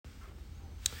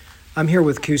I'm here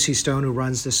with QC Stone, who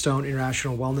runs the Stone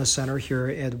International Wellness Center here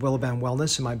at Willowbend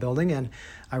Wellness in my building, and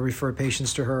I refer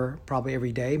patients to her probably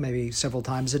every day, maybe several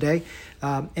times a day.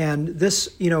 And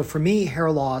this, for me, hair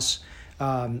loss,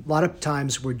 a lot of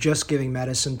times we're just giving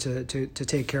medicine to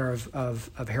take care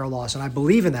of hair loss, and I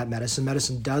believe in that medicine.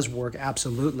 Medicine does work,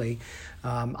 absolutely.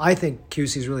 I think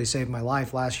QC's really saved my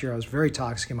life. Last year I was very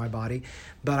toxic in my body,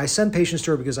 but I send patients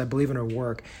to her because I believe in her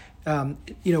work.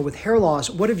 With hair loss,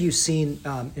 what have you seen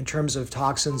in terms of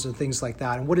toxins and things like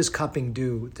that? And what does cupping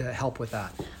do to help with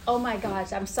that? Oh my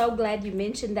gosh, I'm so glad you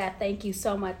mentioned that. Thank you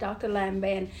so much, Dr.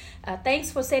 Lamban.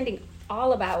 Thanks for sending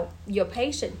all about your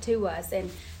patient to us. And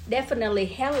definitely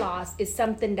hair loss is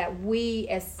something that we,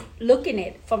 as looking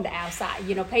at from the outside,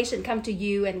 patient come to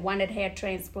you and wanted hair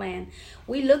transplant.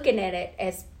 We looking at it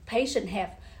as patient have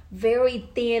very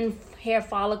thin hair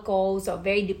follicles or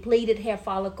very depleted hair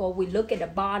follicle. We look at the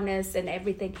baldness and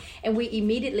everything, and we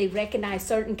immediately recognize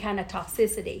certain kind of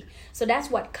toxicity. So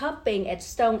that's what cupping at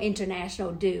Stone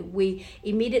International do. We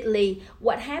immediately,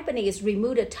 what happening is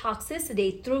remove the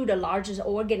toxicity through the largest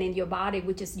organ in your body,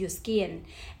 which is your skin.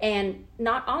 And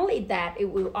not only that, it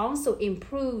will also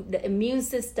improve the immune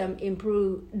system,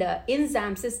 improve the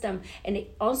enzyme system, and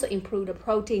it also improve the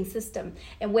protein system.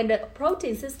 And when the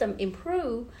protein system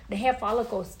improve, the hair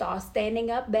follicles start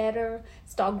standing up better,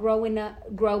 start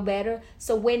grow better.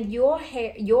 So when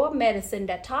your medicine,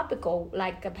 that topical,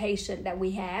 like a patient that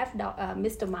we have,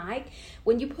 Mr. Mike,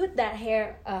 when you put that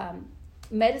hair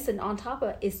medicine on top of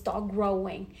it, it start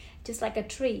growing just like a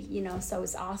tree, so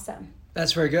it's awesome.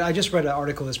 That's very good. I just read an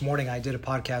article this morning. I did a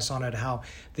podcast on it, how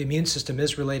the immune system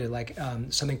is related, like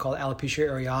something called alopecia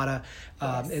areata.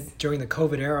 During the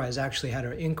COVID era has actually had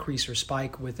an increase or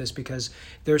spike with this because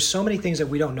there's so many things that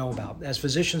we don't know about. As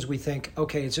physicians, we think,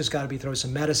 okay, it's just got to be throw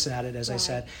some medicine at it, as I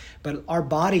said. But our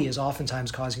body is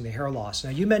oftentimes causing the hair loss. Now,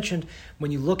 you mentioned when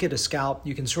you look at a scalp,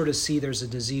 you can sort of see there's a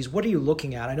disease. What are you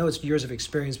looking at? I know it's years of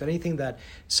experience, but anything that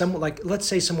let's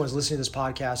say someone's listening to this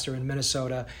podcast or in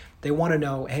Minnesota, they want to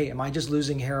know, hey, am I just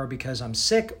losing hair because I'm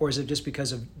sick, or is it just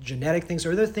because of genetic things?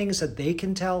 Are there things that they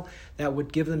can tell that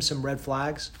would give them some red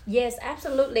flags? Yes,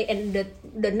 absolutely. And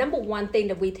the number one thing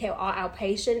that we tell all our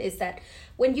patients is that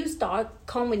when you start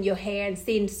combing your hair and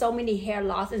seeing so many hair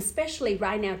loss, especially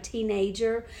right now,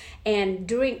 teenager, and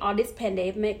during all this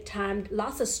pandemic time,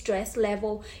 lots of stress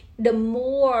level, the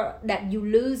more that you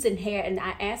lose in hair, and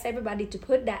I ask everybody to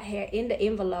put that hair in the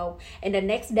envelope, and the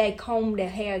next day comb their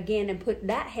hair again and put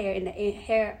that hair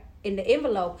in the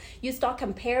envelope, you start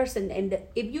comparison, and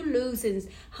if you losing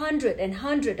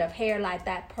hundred of hair like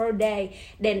that per day,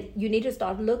 then you need to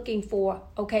start looking for,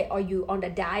 okay, are you on the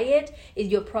diet? Is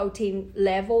your protein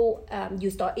level,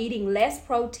 you start eating less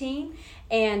protein,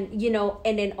 and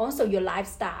and then also your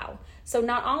lifestyle. So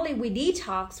not only we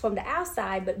detox from the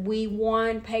outside, but we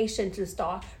want patients to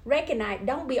start recognize,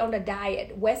 don't be on the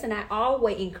diet. Wes and I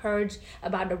always encourage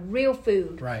about the real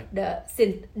food, right?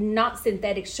 Not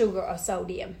synthetic sugar or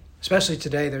sodium. Especially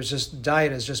today, there's just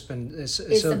diet has just been it's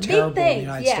so terrible in the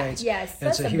United States. Yes,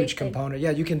 it's a huge component.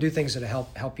 Yeah, you can do things that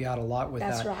help you out a lot with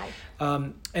that. That's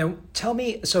right. And tell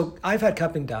me, so I've had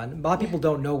cupping done. A lot of people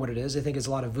don't know what it is. They think it's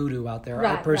a lot of voodoo out there.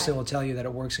 I personally will tell you that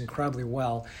it works incredibly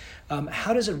well.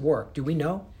 How does it work? Do we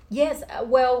know? Yes,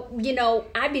 well,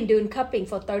 I've been doing cupping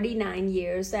for 39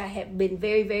 years. I have been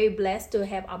very, very blessed to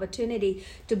have opportunity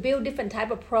to build different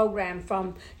type of program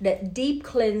from the deep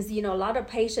cleanse. A lot of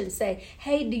patients say,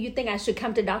 hey, do you think I should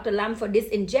come to Dr. Lam for this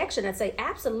injection? I say,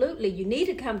 absolutely, you need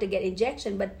to come to get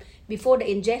injection, but before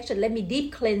the injection, let me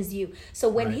deep cleanse you. So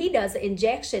when he does the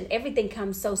injection, everything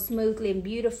comes so smoothly and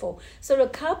beautiful. So the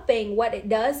cupping, what it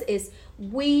does is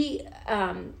we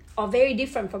are very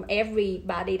different from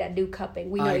everybody that do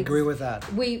cupping. I agree with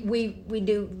that. We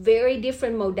do very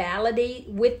different modality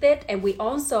with it, and we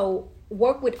also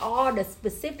work with all the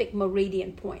specific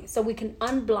meridian points, so we can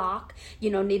unblock,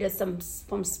 neither from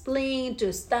spleen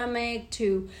to stomach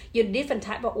to different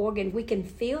type of organ. We can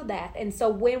feel that, and so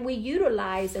when we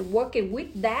utilize and working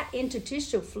with that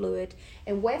interstitial fluid,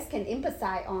 and Wes can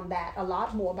emphasize on that a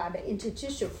lot more about the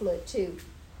interstitial fluid too.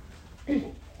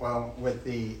 Well, with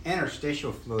the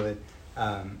interstitial fluid,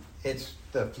 it's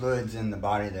the fluids in the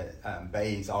body that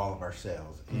bathes all of our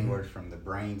cells, anywhere from the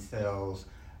brain cells,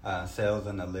 cells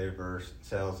in the liver,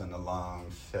 cells in the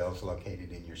lungs, cells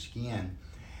located in your skin.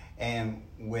 And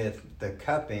with the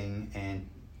cupping and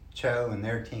Cho and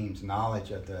their team's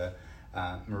knowledge of the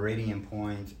meridian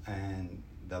points and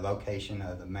the location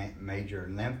of the major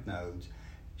lymph nodes,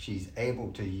 she's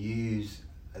able to use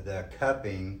the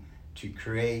cupping to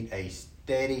create a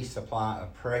steady supply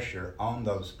of pressure on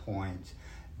those points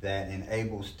that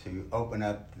enables to open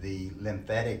up the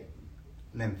lymphatic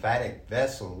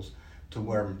vessels to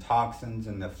where toxins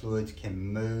and the fluids can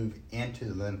move into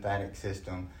the lymphatic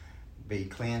system, be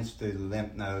cleansed through the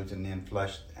lymph nodes, and then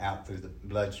flushed out through the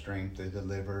bloodstream, through the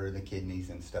liver, the kidneys,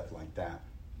 and stuff like that.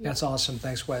 That's awesome.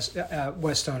 Thanks, Wes.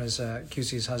 Wes Stone is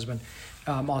QC's husband.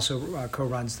 Also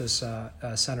co-runs this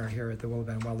center here at the Willow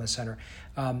Bend Wellness Center.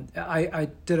 I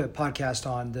did a podcast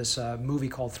on this movie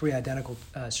called Three Identical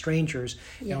Strangers.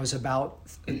 And it was about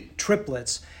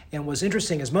triplets. And what's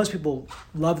interesting is most people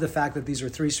love the fact that these are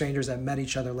three strangers that met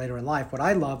each other later in life. What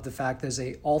I love the fact is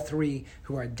all three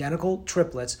who are identical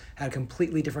triplets had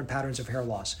completely different patterns of hair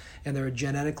loss. And they're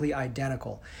genetically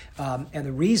identical. And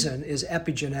the reason is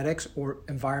epigenetics or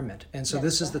environment. And so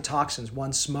this is the toxins.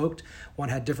 One smoked, one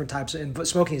had different types of, but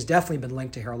smoking has definitely been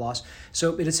linked to hair loss.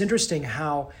 So it's interesting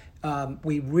how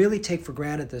we really take for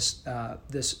granted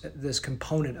this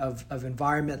component of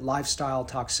environment, lifestyle,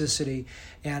 toxicity,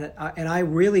 and I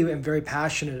really am very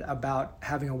passionate about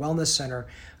having a wellness center.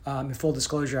 In full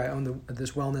disclosure, I own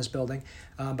this wellness building,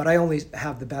 but I only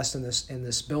have the best in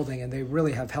this building, and they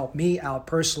really have helped me out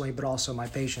personally, but also my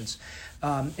patients.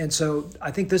 And so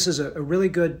I think this is a really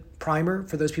good primer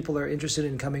for those people that are interested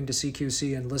in coming to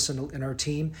CQC and listen in our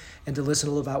team and to listen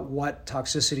a little about what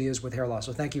toxicity is with hair loss.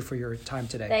 So thank you for your time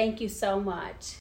today. Thank you so much.